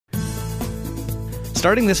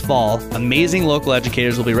Starting this fall, amazing local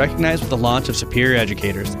educators will be recognized with the launch of Superior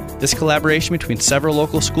Educators. This collaboration between several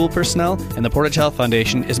local school personnel and the Portage Health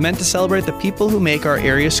Foundation is meant to celebrate the people who make our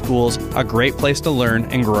area schools a great place to learn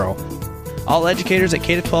and grow. All educators at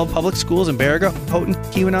K-12 public schools in Baraga, Houghton,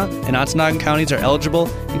 Keweenaw, and Ontonagon counties are eligible,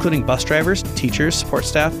 including bus drivers, teachers, support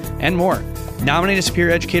staff, and more. Nominate a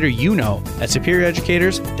Superior Educator you know at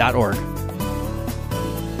superioreducators.org.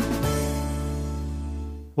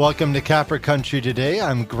 Welcome to Copper Country Today.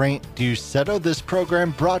 I'm Grant Ducetto. This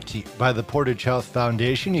program brought to you by the Portage Health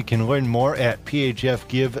Foundation. You can learn more at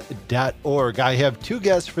phfgive.org. I have two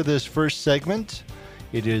guests for this first segment.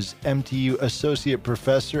 It is MTU Associate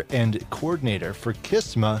Professor and Coordinator for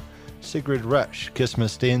KISMA, Sigrid Resch. KISMA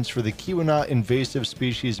stands for the Keweenaw Invasive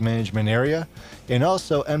Species Management Area, and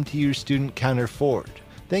also MTU student Connor Ford.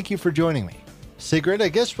 Thank you for joining me. Sigrid, I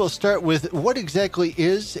guess we'll start with what exactly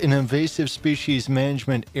is an invasive species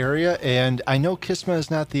management area, and I know KISMA is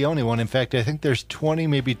not the only one. In fact, I think there's 20,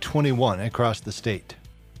 maybe 21 across the state.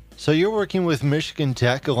 So you're working with Michigan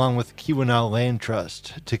Tech along with Keweenaw Land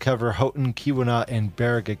Trust to cover Houghton, Keweenaw, and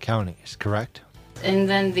Baraga counties, correct? And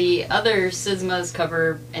then the other SISMAs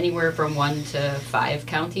cover anywhere from 1 to 5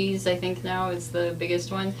 counties, I think now is the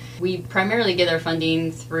biggest one. We primarily get our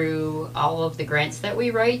funding through all of the grants that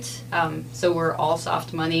we write. So we're all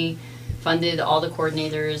soft money funded, all the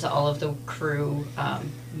coordinators, all of the crew.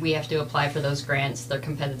 We have to apply for those grants. They're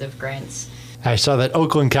competitive grants. I saw that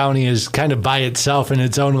Oakland County is kind of by itself in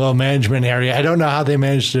its own little management area. I don't know how they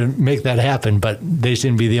managed to make that happen, but they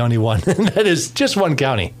seem to be the only one. That is just one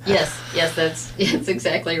county. Yes, that's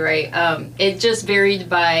exactly right. It just varied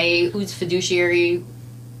by whose fiduciary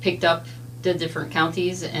picked up the different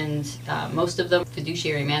counties, and most of them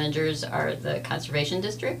fiduciary managers are the conservation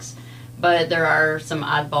districts. But there are some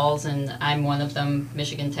oddballs, and I'm one of them.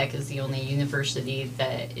 Michigan Tech is the only university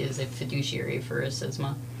that is a fiduciary for a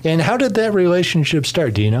SISMA. And how did that relationship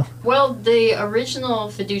start, do you know? Well, the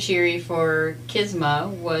original fiduciary for KISMA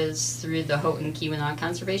was through the Houghton Keweenaw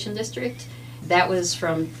Conservation District. That was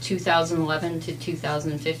from 2011 to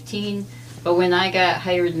 2015. But when I got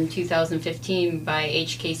hired in 2015 by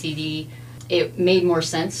HKCD, it made more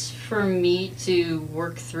sense for me to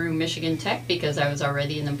work through Michigan Tech because I was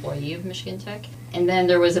already an employee of Michigan Tech. And then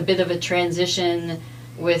there was a bit of a transition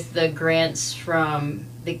with the grants from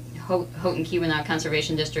the Houghton Keweenaw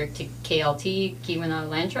Conservation District to KLT, Keweenaw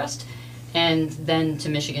Land Trust, and then to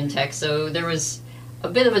Michigan Tech. So there was a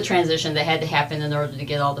bit of a transition that had to happen in order to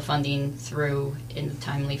get all the funding through in the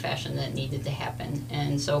timely fashion that needed to happen.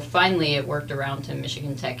 And so finally it worked around to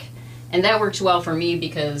Michigan Tech. And that works well for me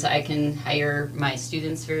because I can hire my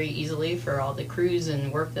students very easily for all the crews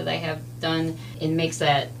and work that I have done. It makes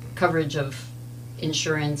that coverage of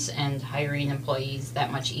insurance and hiring employees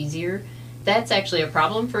that much easier. That's actually a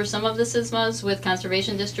problem for some of the SISMAs with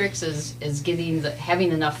conservation districts is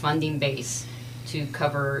having enough funding base to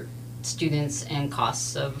cover students and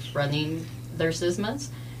costs of running their SISMAs.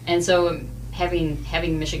 And so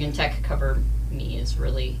having Michigan Tech cover me is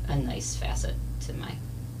really a nice facet to my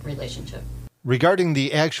relationship. Regarding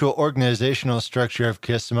the actual organizational structure of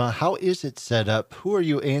KISMA, how is it set up? Who are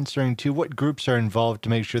you answering to? What groups are involved to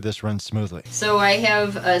make sure this runs smoothly? So I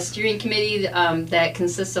have a steering committee that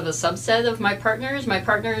consists of a subset of my partners. My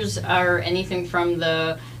partners are anything from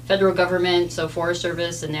the federal government, so Forest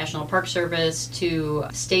Service and National Park Service, to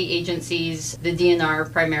state agencies, the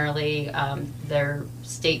DNR primarily, their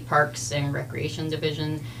state parks and recreation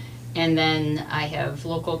division. And then I have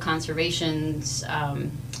local conservations,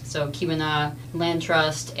 so Keweenaw Land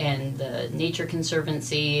Trust and the Nature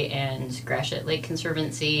Conservancy and Gratiot Lake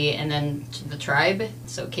Conservancy, and then the tribe.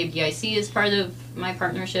 So KBIC is part of my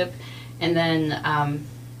partnership. And then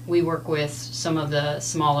we work with some of the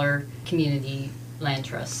smaller community land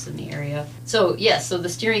trusts in the area. So yes, so the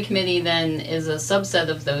steering committee then is a subset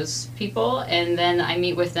of those people, and then I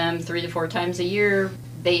meet with them 3 to 4 times a year.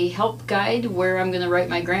 They help guide where I'm going to write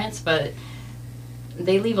my grants, but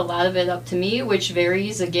they leave a lot of it up to me, which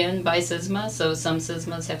varies again by SISMA. So some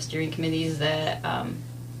SISMAs have steering committees that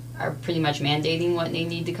are pretty much mandating what they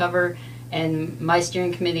need to cover, and my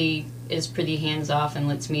steering committee is pretty hands-off and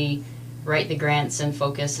lets me write the grants and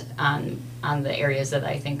focus on the areas that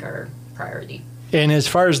I think are priority. And as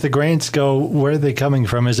far as the grants go, where are they coming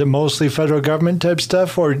from? Is it mostly federal government type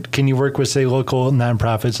stuff, or can you work with, say, local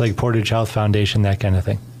nonprofits like Portage Health Foundation, that kind of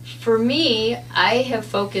thing? For me, I have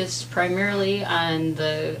focused primarily on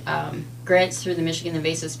the grants through the Michigan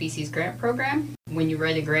Invasive Species Grant Program. When you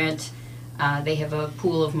write a grant, they have a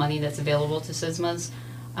pool of money that's available to SISMAs.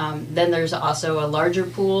 Then there's also a larger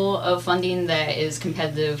pool of funding that is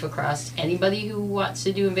competitive across anybody who wants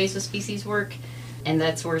to do invasive species work. and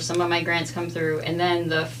that's where some of my grants come through. And then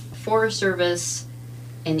the Forest Service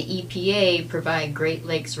and EPA provide Great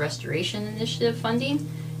Lakes Restoration Initiative funding,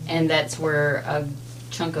 and that's where a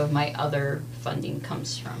chunk of my other funding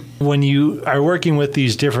comes from. When you are working with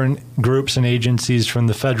these different groups and agencies from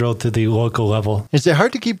the federal to the local level, Is it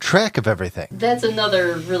hard to keep track of everything? That's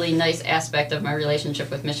another really nice aspect of my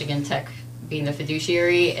relationship with Michigan Tech being the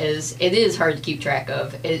fiduciary, is it is hard to keep track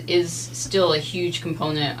of. It is still a huge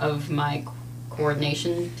component of my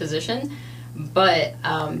coordination position, but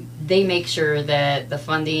they make sure that the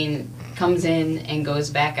funding comes in and goes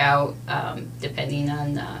back out depending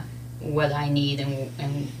on what I need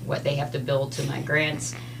and what they have to build to my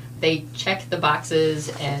grants. They check the boxes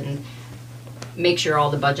and make sure all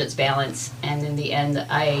the budget's balanced, and in the end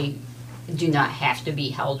I do not have to be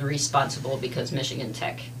held responsible because Michigan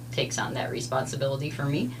Tech takes on that responsibility for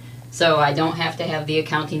me. So I don't have to have the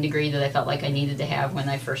accounting degree that I felt like I needed to have when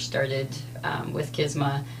I first started with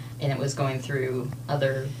KSMA, and it was going through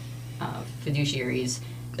other fiduciaries.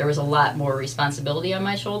 There was a lot more responsibility on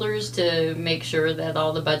my shoulders to make sure that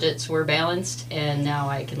all the budgets were balanced, and now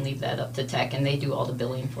I can leave that up to Tech, and they do all the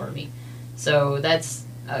billing for me. So that's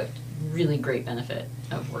a really great benefit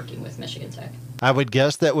of working with Michigan Tech. I would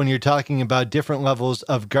guess that when you're talking about different levels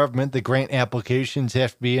of government, the grant applications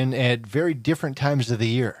have to be in at very different times of the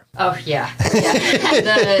year. Oh, yeah.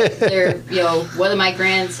 One of my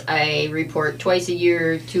grants, I report twice a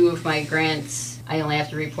year. Two of my grants, I only have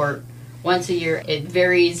to report once a year. It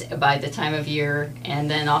varies by the time of year, and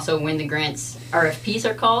then also when the grants RFPs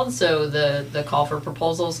are called, so the call for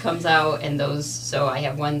proposals comes out, and those, so I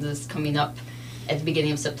have one that's coming up at the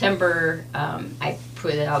beginning of September. I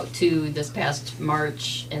put it out two this past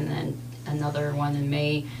March, and then another one in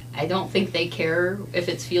May. I don't think they care if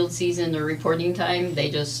it's field season or reporting time. They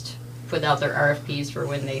just put out their RFPs for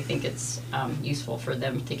when they think it's useful for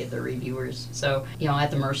them to get their reviewers. So,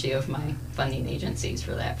 at the mercy of my funding agencies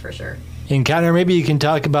for that, for sure. And Connor, maybe you can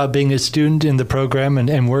talk about being a student in the program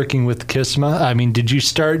and working with KSMA. I mean, did you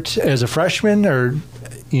start as a freshman, or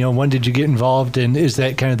when did you get involved? And is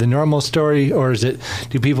that kind of the normal story, or do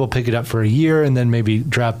people pick it up for a year and then maybe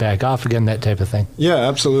drop back off again, that type of thing? Yeah,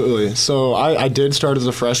 absolutely. So I did start as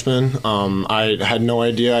a freshman. I had no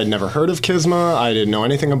idea. I'd never heard of KSMA. I didn't know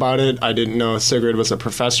anything about it. I didn't know Sigrid was a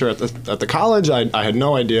professor at the college. I had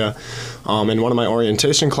no idea. In one of my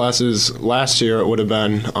orientation classes last year, it would have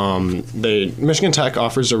been, Michigan Tech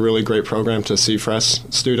offers a really great program to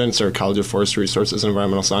CFRES students, or College of Forestry Resources and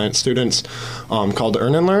Environmental Science students, called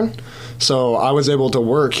Earn and Learn. So I was able to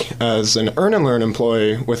work as an Earn and Learn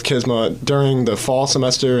employee with KSMA during the fall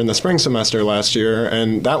semester and the spring semester last year,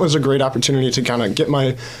 and that was a great opportunity to kind of get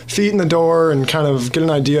my feet in the door and kind of get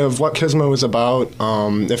an idea of what KSMA was about,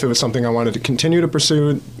 if it was something I wanted to continue to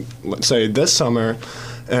pursue, let's say this summer.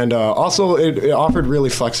 And also, it offered really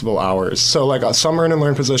flexible hours. So, like some Earn and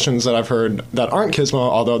Learn positions that I've heard that aren't KSMA,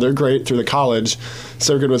 although they're great through the college,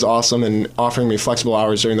 Sigrid was awesome in offering me flexible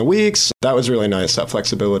hours during the weeks. That was really nice, that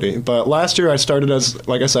flexibility. But last year, I started as,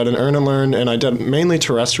 like I said, an Earn and Learn, and I did mainly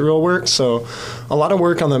terrestrial work. So, a lot of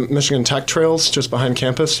work on the Michigan Tech trails just behind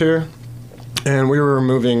campus here. And we were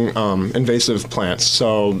removing invasive plants,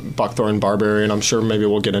 so buckthorn, barberry, and I'm sure maybe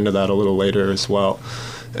we'll get into that a little later as well.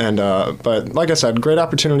 And but like I said, great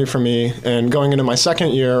opportunity for me. And going into my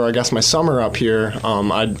second year, or I guess my summer up here,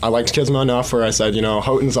 I liked KSMA enough where I said,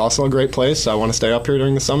 Houghton's also a great place. So I want to stay up here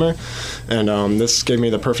during the summer. And this gave me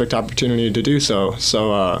the perfect opportunity to do so.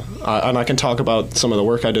 So and I can talk about some of the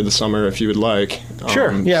work I did this summer if you would like.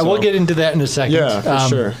 Sure. Yeah, we'll get into that in a second. Yeah, for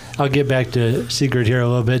sure. I'll get back to Sigrid here a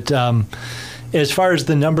little bit. As far as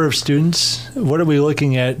the number of students, what are we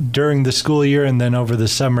looking at during the school year and then over the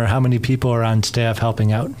summer? How many people are on staff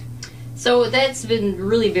helping out? So that's been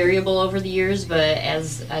really variable over the years, but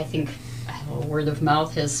as I think word of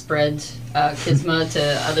mouth has spread KSMA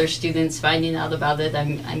to other students finding out about it,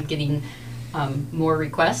 I'm getting more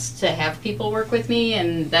requests to have people work with me,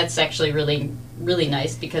 and that's actually really, really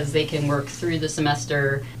nice because they can work through the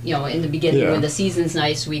semester. In the beginning when the season's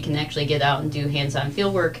nice, we can actually get out and do hands-on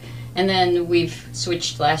field work. And then we've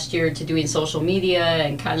switched last year to doing social media,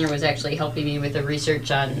 and Connor was actually helping me with the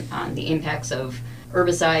research on the impacts of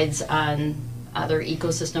herbicides on other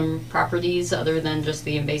ecosystem properties other than just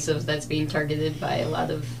the invasives that's being targeted by a lot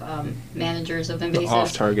of managers of invasives. The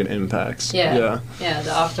off-target impacts. Yeah,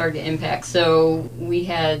 the off-target impacts. So we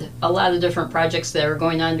had a lot of different projects that were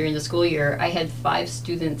going on during the school year. I had 5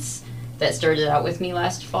 students that started out with me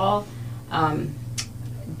last fall.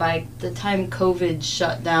 By the time COVID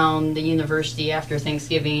shut down the university after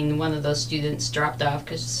Thanksgiving, one of those students dropped off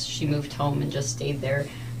because she moved home and just stayed there.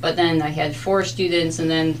 But then I had 4 students, and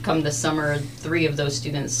then come the summer, 3 of those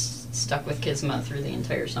students stuck with Kisma through the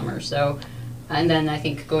entire summer. So, and then I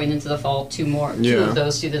think going into the fall, two Yeah. of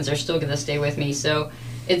those students are still going to stay with me. So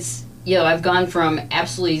it's, I've gone from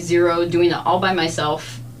absolutely zero, doing it all by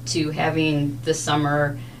myself, to having this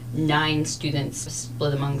summer 9 students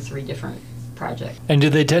split among 3 different projects. And do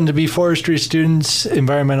they tend to be forestry students,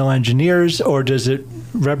 environmental engineers, or does it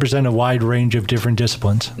represent a wide range of different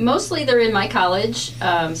disciplines? Mostly they're in my college,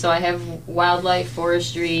 so I have wildlife,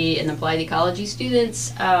 forestry, and applied ecology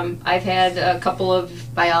students. I've had a couple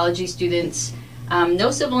of biology students.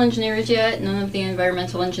 No civil engineers yet. None of the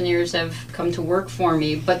environmental engineers have come to work for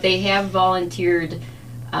me, but they have volunteered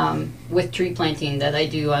with tree planting that I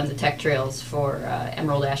do on the tech trails for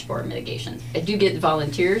emerald ash borer mitigation. I do get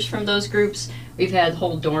volunteers from those groups. We've had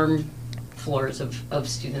whole dorm floors of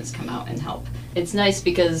students come out and help. It's nice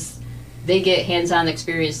because they get hands-on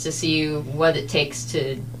experience to see what it takes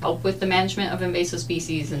to help with the management of invasive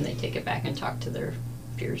species, and they take it back and talk to their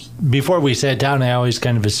peers. Before we sat down, I always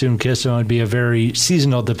kind of assumed Kisma would be a very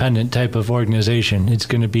seasonal dependent type of organization. It's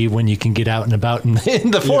going to be when you can get out and about in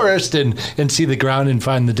the forest and see the ground and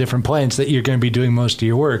find the different plants that you're going to be doing most of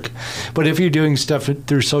your work. But if you're doing stuff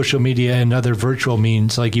through social media and other virtual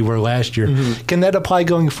means like you were last year, can that apply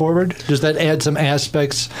going forward? Does that add some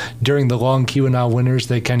aspects during the long Keweenaw winters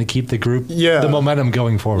that kind of keep the group, the momentum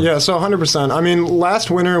going forward? Yeah, so 100%. I mean,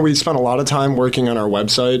 last winter we spent a lot of time working on our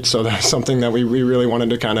website, so that's something that we really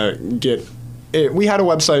wanted to kind of get it. We had a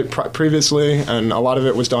website previously, and a lot of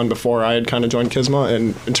it was done before I had kind of joined Kisma,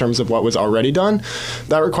 and in terms of what was already done,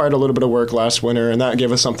 that required a little bit of work last winter, and that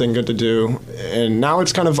gave us something good to do. And now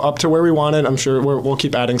it's kind of up to where we want it. I'm sure we'll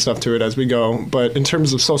keep adding stuff to it as we go. But in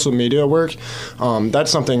terms of social media work,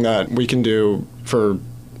 that's something that we can do for,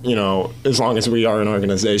 as long as we are an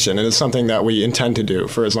organization. And it's something that we intend to do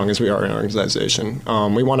for as long as we are an organization.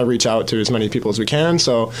 We want to reach out to as many people as we can.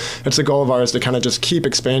 So it's a goal of ours to kind of just keep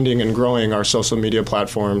expanding and growing our social media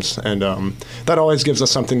platforms. And that always gives us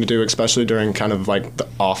something to do, especially during kind of like the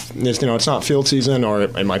off, it's not field season, or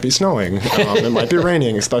it might be snowing. It might be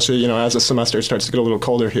raining, especially, as the semester starts to get a little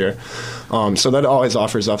colder here. So that always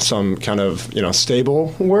offers us some kind of,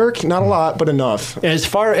 stable work. Not a lot, but enough. As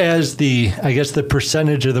far as the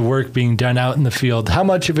percentage of the work being done out in the field, how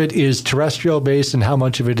much of it is terrestrial based and how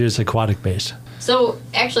much of it is aquatic based? So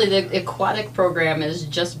actually the aquatic program is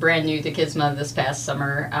just brand new to Kisma this past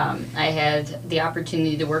summer. I had the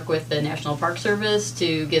opportunity to work with the National Park Service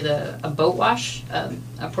to get a boat wash, a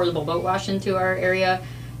portable boat wash into our area,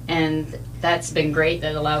 and that's been great.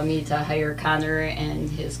 That allowed me to hire Connor and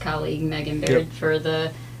his colleague Megan Baird for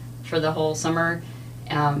the whole summer.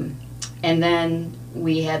 And then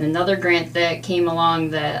we had another grant that came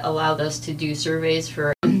along that allowed us to do surveys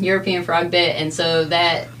for European frogbit, and so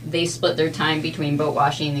that they split their time between boat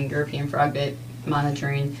washing and European frogbit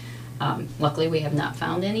monitoring. Luckily, we have not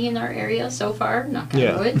found any in our area so far, knock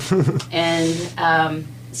on wood. And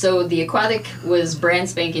so the aquatic was brand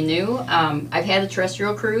spanking new. I've had a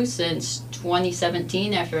terrestrial crew since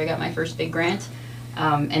 2017 after I got my first big grant.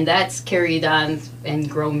 And that's carried on and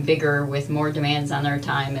grown bigger with more demands on our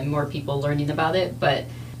time and more people learning about it. But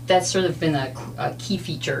that's sort of been a key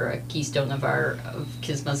feature, a keystone of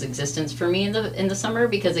Kisma's existence for me in the summer,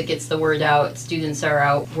 because it gets the word out. Students are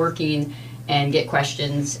out working and get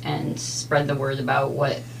questions and spread the word about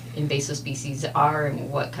what invasive species are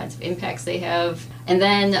and what kinds of impacts they have. And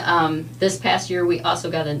then this past year we also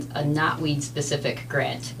got a knotweed specific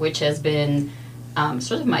grant, which has been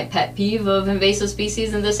sort of my pet peeve of invasive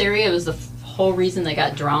species in this area. It was the whole reason I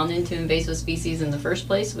got drawn into invasive species in the first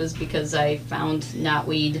place, was because I found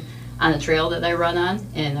knotweed on a trail that I run on,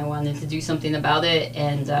 and I wanted to do something about it.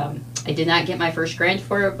 And I did not get my first grant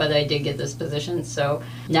for it, but I did get this position. So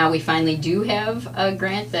now we finally do have a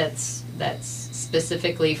grant that's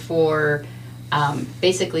specifically for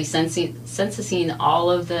basically censusing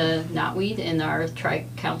all of the knotweed in our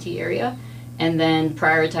tri-county area, and then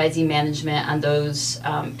prioritizing management on those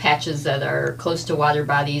patches that are close to water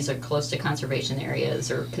bodies or close to conservation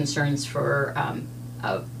areas or concerns for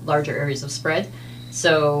larger areas of spread.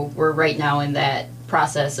 So we're right now in that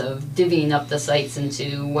process of divvying up the sites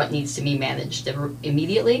into what needs to be managed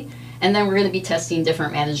immediately. And then we're going to be testing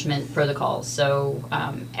different management protocols. So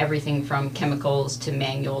everything from chemicals to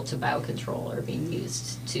manual to biocontrol are being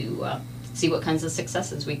used to see what kinds of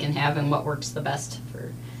successes we can have and what works the best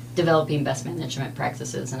for developing best management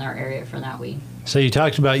practices in our area for knotweed. So you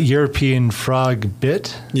talked about European frog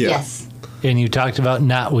bit. Yeah. Yes. And you talked about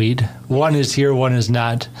knotweed. One is here, one is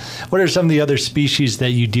not. What are some of the other species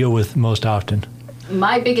that you deal with most often?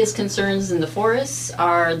 My biggest concerns in the forests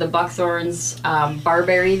are the buckthorns,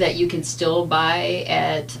 barberry that you can still buy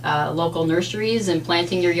at local nurseries and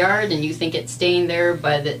plant in your yard, and you think it's staying there,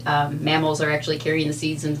 but mammals are actually carrying the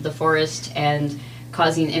seeds into the forest and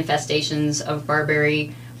causing infestations of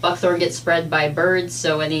barberry. Buckthorn gets spread by birds,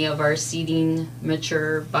 so any of our seeding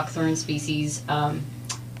mature buckthorn species,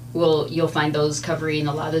 you'll find those covering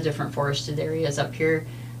a lot of different forested areas up here.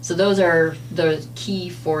 So those are the key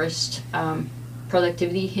forest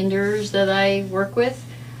productivity hinders that I work with.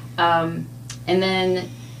 And then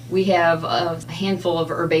we have a handful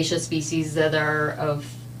of herbaceous species that are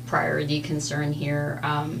of priority concern here.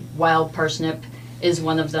 Wild parsnip is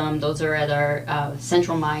one of them. Those are at our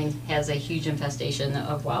central mine, has a huge infestation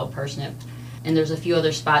of wild parsnip. And there's a few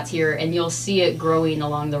other spots here, and you'll see it growing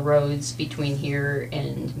along the roads between here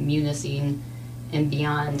and Munising and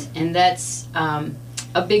beyond. And that's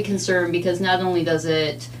a big concern, because not only does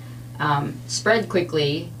it spread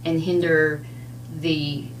quickly and hinder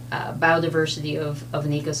the biodiversity of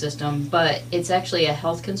an ecosystem, but it's actually a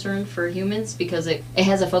health concern for humans, because it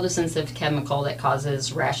has a photosensitive chemical that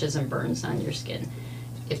causes rashes and burns on your skin.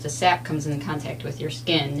 If the sap comes in contact with your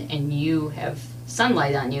skin and you have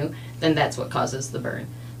sunlight on you, then that's what causes the burn.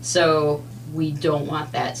 So we don't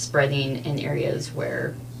want that spreading in areas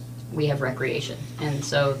where we have recreation. And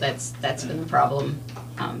so that's been a problem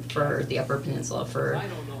for the Upper Peninsula for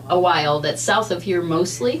a while. That's south of here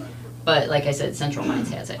mostly, but like I said, Central Mines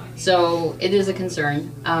has it. So it is a concern.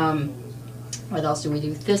 What else do we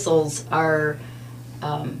do? Thistles are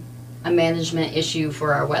a management issue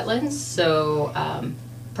for our wetlands. So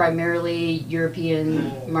primarily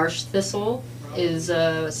European marsh thistle is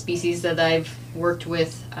a species that I've worked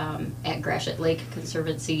with at Gratiot Lake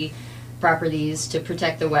Conservancy properties to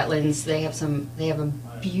protect the wetlands. They have a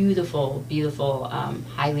beautiful,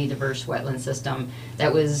 highly diverse wetland system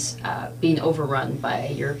that was being overrun by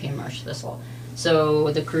European marsh thistle.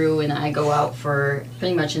 So the crew and I go out for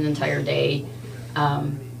pretty much an entire day,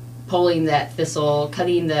 pulling that thistle,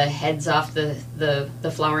 cutting the heads off,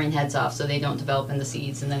 the flowering heads off so they don't develop into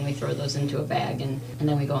seeds, and then we throw those into a bag, and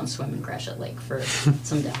then we go and swim in Gratiot Lake for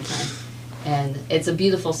some downtime. And it's a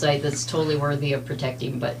beautiful site that's totally worthy of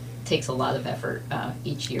protecting, but takes a lot of effort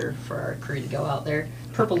each year for our crew to go out there.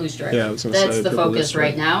 Purple loosestrife. Yeah, I was gonna That's say the purple focus loosestrife.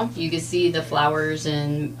 right now. You can see the flowers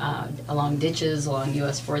along ditches, along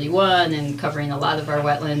US 41, and covering a lot of our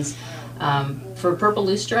wetlands. For purple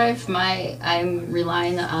loosestrife, I'm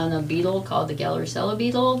relying on a beetle called the Gallercella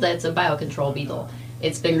beetle. That's a biocontrol beetle.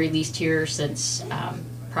 It's been released here since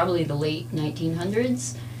probably the late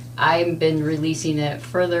 1900s. I've been releasing it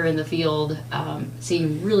further in the field,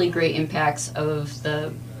 seeing really great impacts of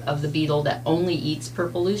the beetle that only eats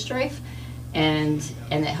purple loosestrife, and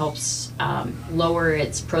it helps lower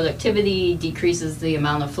its productivity, decreases the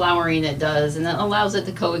amount of flowering it does, and it allows it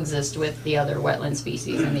to coexist with the other wetland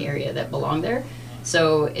species in the area that belong there.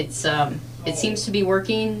 So it seems to be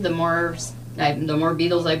working. The more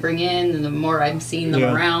beetles I bring in, and the more I'm seeing them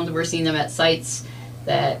around. We're seeing them at sites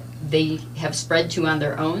that they have spread to on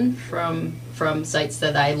their own from sites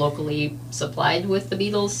that I locally supplied with the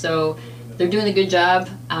beetles. So they're doing a good job.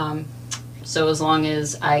 So as long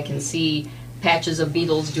as I can see patches of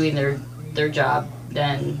beetles doing their job,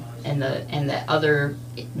 then and the other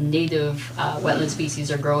native wetland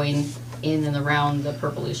species are growing in and around the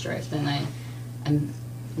purple loosestrife, then I'm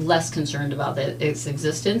less concerned about its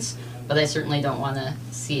existence. But I certainly don't want to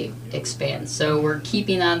see it expand. So we're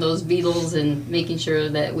keeping on those beetles and making sure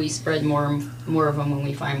that we spread more of them when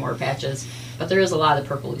we find more patches. But there is a lot of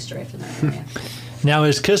purple loosestrife in that area. Now,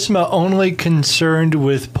 is KISMA only concerned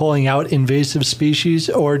with pulling out invasive species,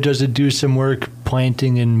 or does it do some work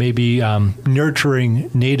planting and maybe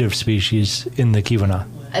nurturing native species in the Keweenaw?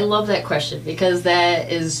 I love that question, because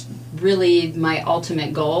that is really my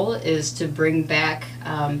ultimate goal, is to bring back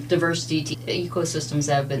diversity to ecosystems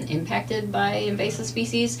that have been impacted by invasive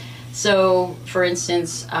species. So, for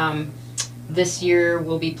instance, this year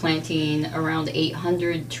we'll be planting around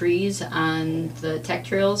 800 trees on the tech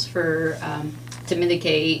trails to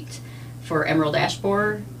mitigate for emerald ash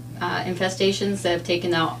borer infestations that have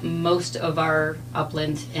taken out most of our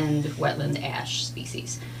upland and wetland ash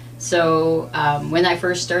species. So when I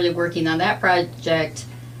first started working on that project,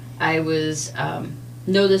 I was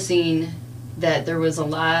noticing that there was a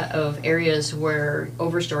lot of areas where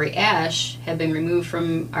overstory ash had been removed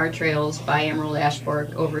from our trails by emerald ash borer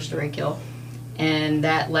overstory kill, and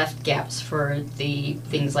that left gaps for the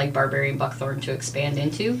things like barberry and buckthorn to expand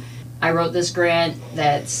into. I wrote this grant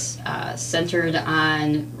that's centered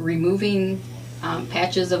on removing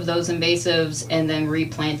patches of those invasives and then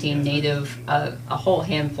replanting native, a whole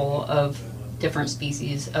handful of different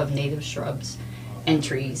species of native shrubs.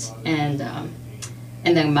 entries, and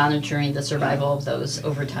then monitoring the survival of those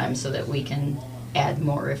over time so that we can add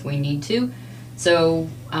more if we need to. So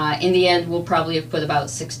in the end, we'll probably have put about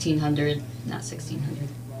 1,600, not 1,600,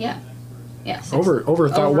 yeah. Well over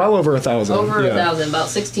 1,000. Over 1,000, about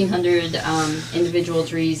 1,600 individual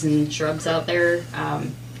trees and shrubs out there.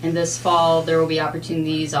 And this fall, there will be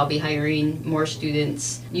opportunities. I'll be hiring more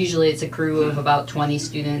students. Usually it's a crew of about 20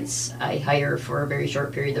 students I hire for a very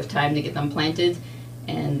short period of time to get them planted.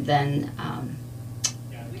 And then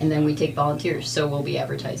we take volunteers. So we'll be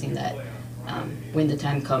advertising that when the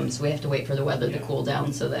time comes. We have to wait for the weather to cool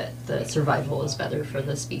down so that the survival is better for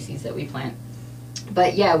the species that we plant.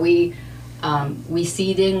 But yeah, we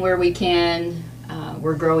seed in where we can.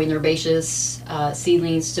 We're growing herbaceous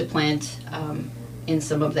seedlings to plant in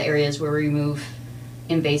some of the areas where we remove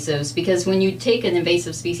invasives, because when you take an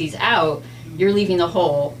invasive species out, you're leaving a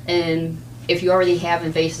hole, and if you already have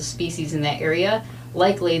invasive species in that area,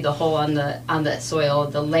 likely the hole on that soil,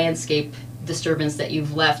 the landscape disturbance that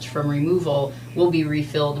you've left from removal, will be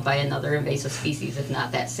refilled by another invasive species, if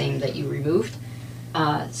not that same that you removed.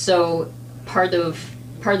 So part of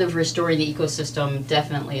restoring the ecosystem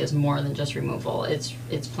definitely is more than just removal.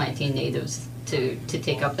 It's planting natives to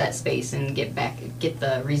take up that space and get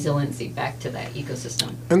the resiliency back to that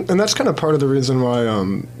ecosystem. And that's kind of part of the reason why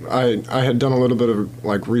I had done a little bit of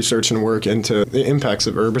like research and work into the impacts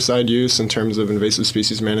of herbicide use in terms of invasive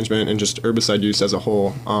species management and just herbicide use as a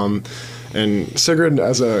whole. And Sigrid,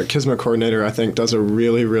 as a KSMA coordinator, I think does a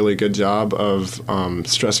really, really good job of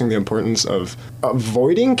stressing the importance of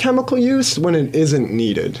avoiding chemical use when it isn't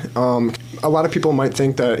needed. A lot of people might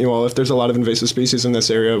think that, well, if there's a lot of invasive species in this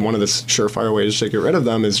area, one of the surefire ways to get rid of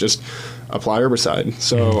them is just apply herbicide.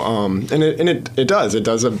 So, and it does. It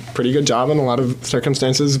does a pretty good job in a lot of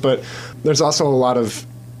circumstances, but there's also a lot of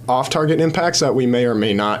off-target impacts that we may or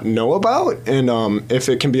may not know about, and if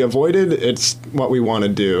it can be avoided, it's what we want to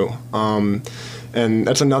do. And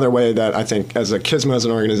that's another way that I think as a KSMA as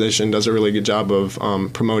an organization does a really good job of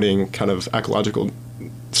promoting kind of ecological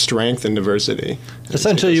strength and diversity.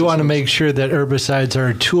 Essentially, you want to make sure that herbicides are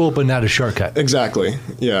a tool but not a shortcut. Exactly,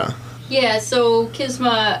 yeah. Yeah, so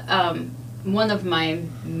KSMA, one of my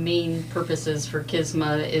main purposes for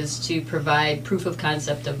KSMA is to provide proof of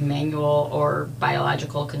concept of manual or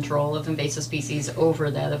biological control of invasive species over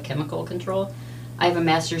that of chemical control. I have a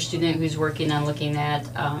master's student who's working on looking at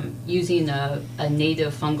using a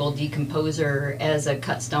native fungal decomposer as a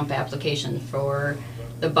cut stump application for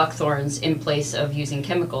the buckthorns in place of using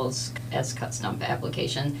chemicals as cut stump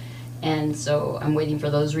application. And so I'm waiting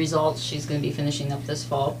for those results. She's going to be finishing up this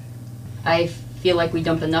fall. I feel like we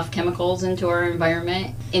dump enough chemicals into our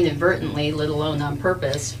environment inadvertently, let alone on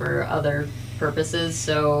purpose for other purposes.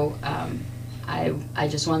 So I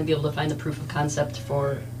just want to be able to find the proof of concept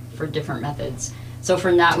for different methods. So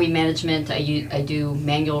for knotweed management, I do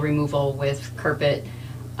manual removal with carpet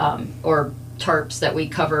or tarps that we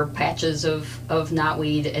cover patches of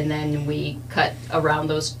knotweed, and then we cut around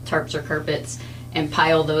those tarps or carpets and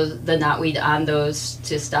pile the knotweed on those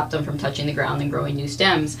to stop them from touching the ground and growing new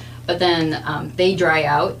stems. But then they dry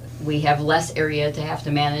out, we have less area to have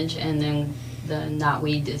to manage, and then the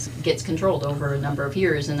knotweed gets controlled over a number of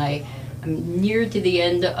years. And I'm near to the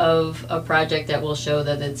end of a project that will show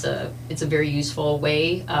that it's a very useful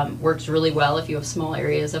way. Works really well if you have small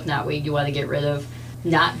areas of knotweed you want to get rid of.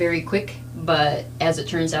 Not very quick, but as it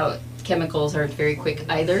turns out, chemicals aren't very quick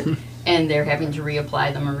either, and they're having to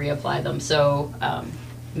reapply them and reapply them. So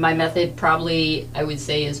my method probably, I would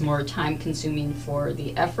say, is more time consuming for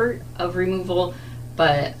the effort of removal,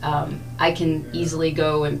 but I can easily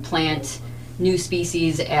go and plant new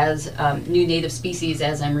species as new native species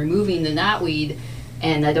as I'm removing the knotweed,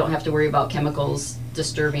 and I don't have to worry about chemicals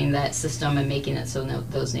disturbing that system and making it so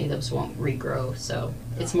those natives won't regrow. So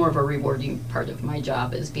it's more of a rewarding part of my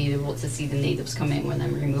job, is being able to see the natives come in when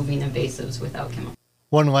I'm removing invasives without chemicals.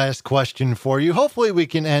 One last question for you. Hopefully we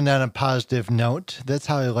can end on a positive note. That's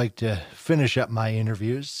how I like to finish up my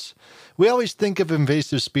interviews. We always think of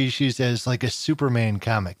invasive species as like a Superman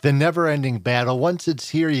comic, the never-ending battle. Once it's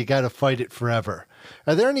here, you got to fight it forever.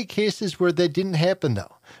 Are there any cases where that didn't happen,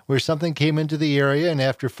 though, where something came into the area and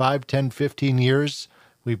after 5, 10, 15 years,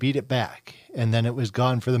 we beat it back, and then it was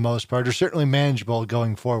gone for the most part, or certainly manageable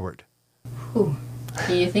going forward? Ooh.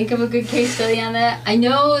 Can you think of a good case study on that? I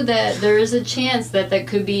know that there is a chance that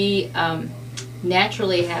could be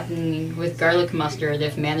naturally happening with garlic mustard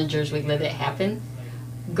if managers would let it happen.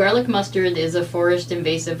 Garlic mustard is a forest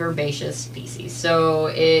invasive herbaceous species, so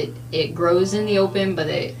it grows in the open, but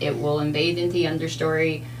it will invade into the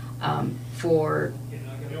understory for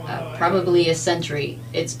probably a century.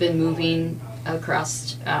 It's been moving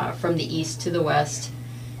across from the east to the west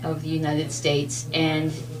of the United States,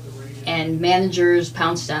 and managers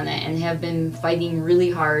pounced on it and have been fighting really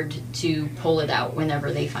hard to pull it out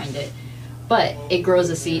whenever they find it. But it grows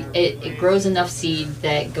a seed. It grows enough seed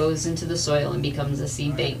that goes into the soil and becomes a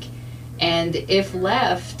seed bank. And if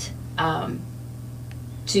left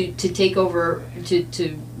to take over,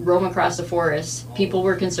 to roam across the forest, people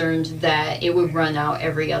were concerned that it would run out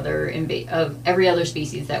every other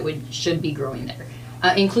species that should be growing there,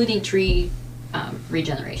 including tree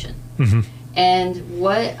regeneration. Mm-hmm. And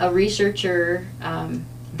what a researcher,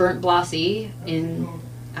 Bernd Blossy in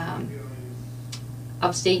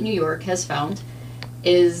upstate New York, has found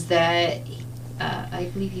is that, I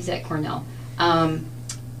believe he's at Cornell,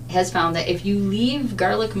 has found that if you leave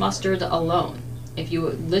garlic mustard alone, if you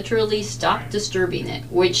literally stop disturbing it,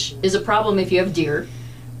 which is a problem if you have deer,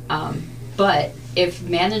 but if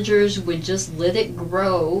managers would just let it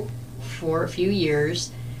grow for a few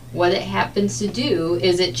years, what it happens to do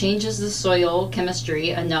is it changes the soil chemistry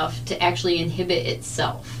enough to actually inhibit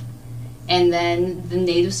itself. And then the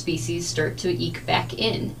native species start to eke back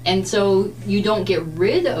in. And so you don't get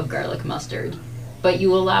rid of garlic mustard, but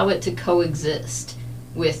you allow it to coexist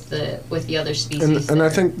with the other species. And I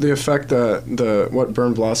think the effect that what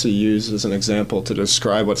Bernd Blossy used as an example to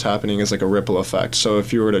describe what's happening is like a ripple effect. So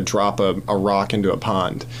if you were to drop a rock into a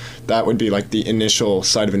pond, that would be like the initial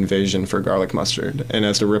site of invasion for garlic mustard. And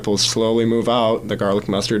as the ripples slowly move out, the garlic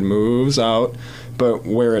mustard moves out, but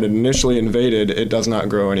where it initially invaded, it does not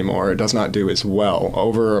grow anymore. It does not do as well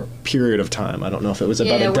over a period of time. I don't know if it was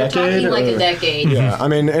about a decade. Yeah, we're talking like a decade. Yeah, I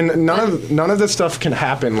mean, and none of this stuff can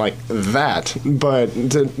happen like that, but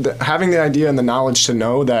having the idea and the knowledge to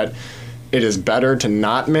know that it is better to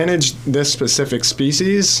not manage this specific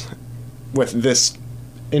species with this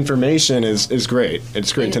information is great.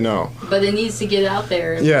 It's great to know. But it needs to get out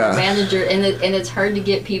there. Yeah. Manager, and it's hard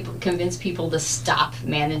to convince people to stop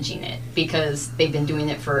managing it because they've been doing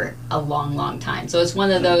it for a long, long time. So it's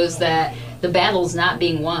one of those that the battle's not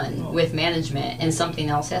being won with management, and something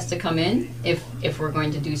else has to come in if we're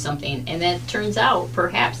going to do something. And it turns out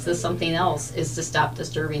perhaps the something else is to stop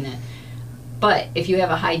disturbing it. But if you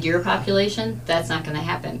have a high deer population, that's not going to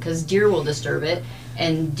happen because deer will disturb it,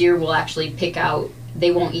 and deer will actually pick out.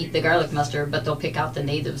 They won't eat the garlic mustard, but they'll pick out the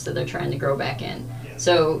natives that they're trying to grow back in.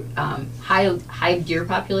 So high deer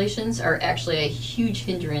populations are actually a huge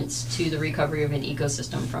hindrance to the recovery of an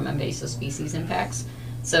ecosystem from invasive species impacts.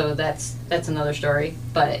 So that's another story,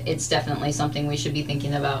 but it's definitely something we should be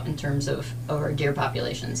thinking about in terms of our deer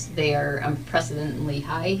populations. They are unprecedentedly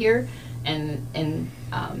high here, and in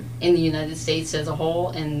the United States as a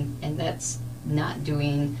whole, and that's not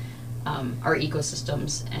doing our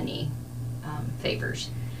ecosystems any favors.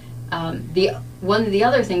 One of the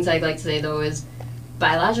other things I'd like to say, though, is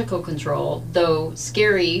biological control, though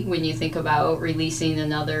scary when you think about releasing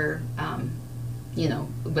another,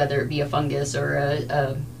 whether it be a fungus or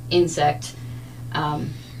a insect,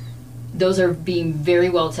 those are being very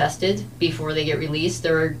well tested before they get released.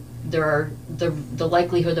 The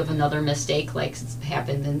likelihood of another mistake like it's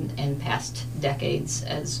happened in past decades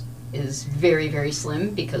is very, very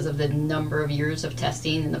slim because of the number of years of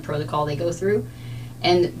testing and the protocol they go through.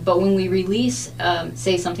 But when we release,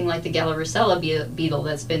 say something like the Gallericella beetle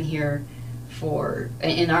that's been here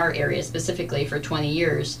in our area specifically for 20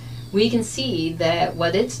 years, we can see that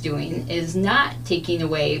what it's doing is not taking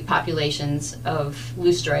away populations of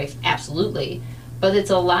loosestrife, absolutely, but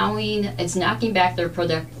it's knocking back their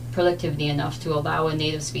productivity enough to allow a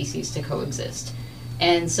native species to coexist.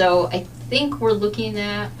 And so I think we're looking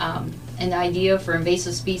at an idea for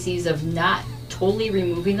invasive species of not totally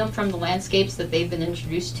removing them from the landscapes that they've been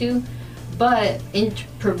introduced to, but in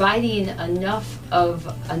providing enough of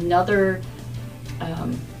another,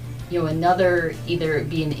 either it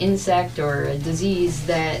be an insect or a disease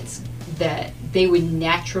that they would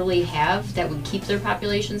naturally have that would keep their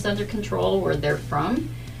populations under control where they're from.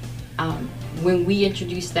 When we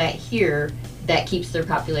introduce that here, that keeps their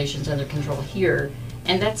populations under control here.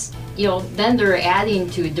 And that's, then they're adding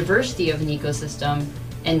to diversity of an ecosystem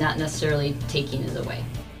and not necessarily taking it away.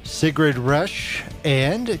 Sigrid Resch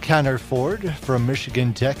and Connor Ford from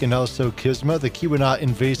Michigan Tech and also Kisma, the Keweenaw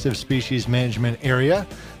Invasive Species Management Area.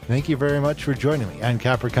 Thank you very much for joining me on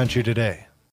Copper Country today.